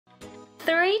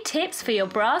3 tips for your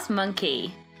brass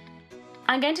monkey.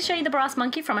 I'm going to show you the brass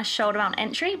monkey from a shoulder mount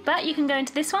entry, but you can go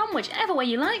into this one whichever way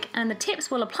you like, and the tips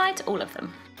will apply to all of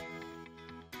them.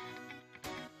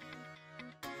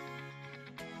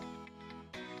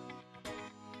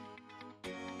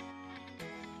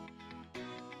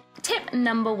 Tip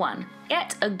number 1,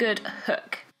 get a good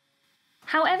hook.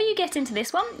 However you get into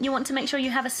this one, you want to make sure you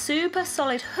have a super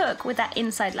solid hook with that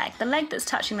inside leg, the leg that's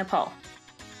touching the pole.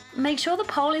 Make sure the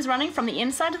pole is running from the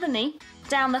inside of the knee,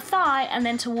 down the thigh, and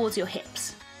then towards your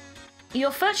hips.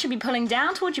 Your foot should be pulling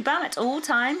down towards your bum at all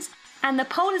times, and the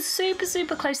pole is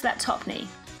super close to that top knee.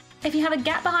 If you have a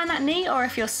gap behind that knee, or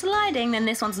if you're sliding, then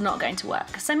this one's not going to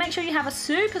work. So make sure you have a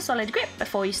super solid grip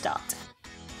before you start.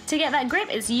 To get that grip,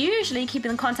 it's usually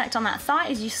keeping the contact on that thigh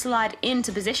as you slide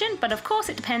into position, but of course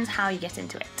it depends how you get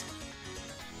into it.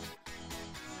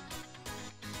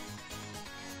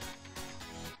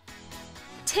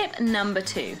 Tip number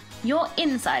 2, your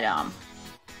inside arm.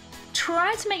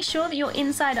 Try to make sure that your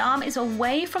inside arm is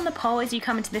away from the pole as you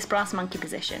come into this brass monkey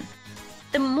position.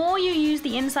 The more you use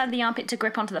the inside of the armpit to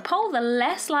grip onto the pole, the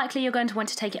less likely you're going to want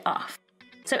to take it off.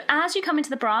 So as you come into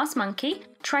the brass monkey,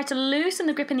 try to loosen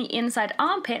the grip in the inside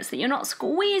armpit so that you're not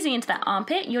squeezing into that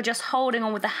armpit, you're just holding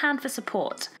on with the hand for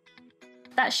support.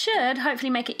 That should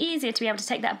hopefully make it easier to be able to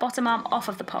take that bottom arm off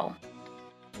of the pole.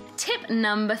 Tip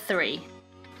number 3,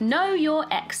 know your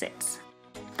exits.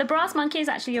 The brass monkey is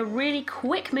actually a really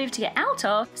quick move to get out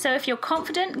of, so if you're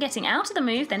confident getting out of the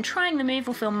move, then trying the move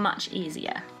will feel much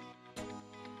easier.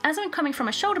 As I'm coming from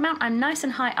a shoulder mount, I'm nice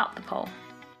and high up the pole.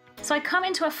 So I come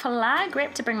into a flag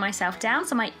grip to bring myself down,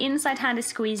 so my inside hand is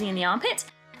squeezing in the armpit,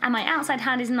 and my outside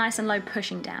hand is nice and low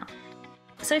pushing down.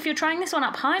 So if you're trying this one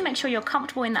up high, make sure you're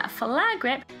comfortable in that flag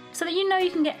grip so that you know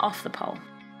you can get off the pole.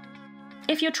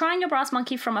 If you're trying your brass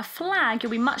monkey from a flag,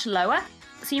 you'll be much lower,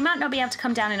 so you might not be able to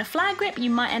come down in a flag grip, you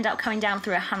might end up coming down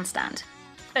through a handstand.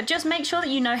 But just make sure that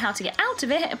you know how to get out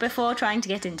of it before trying to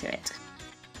get into it.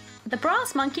 The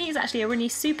brass monkey is actually a really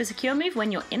super secure move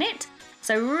when you're in it,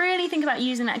 so really think about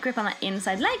using that grip on that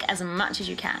inside leg as much as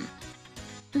you can.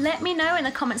 Let me know in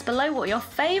the comments below what your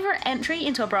favourite entry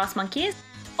into a brass monkey is,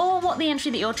 or what the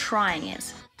entry that you're trying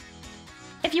is.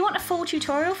 If you want a full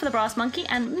tutorial for the brass monkey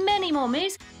and many more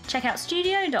moves, check out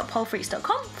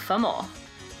studio.polefreaks.com for more.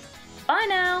 Bye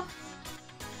now!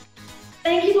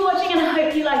 Thank you for watching, and I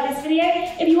hope you liked this video.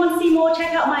 If you want to see more,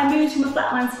 check out my moves from a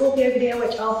flatline Scorpio video,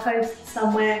 which I'll post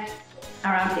somewhere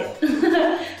around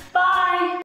here. Bye!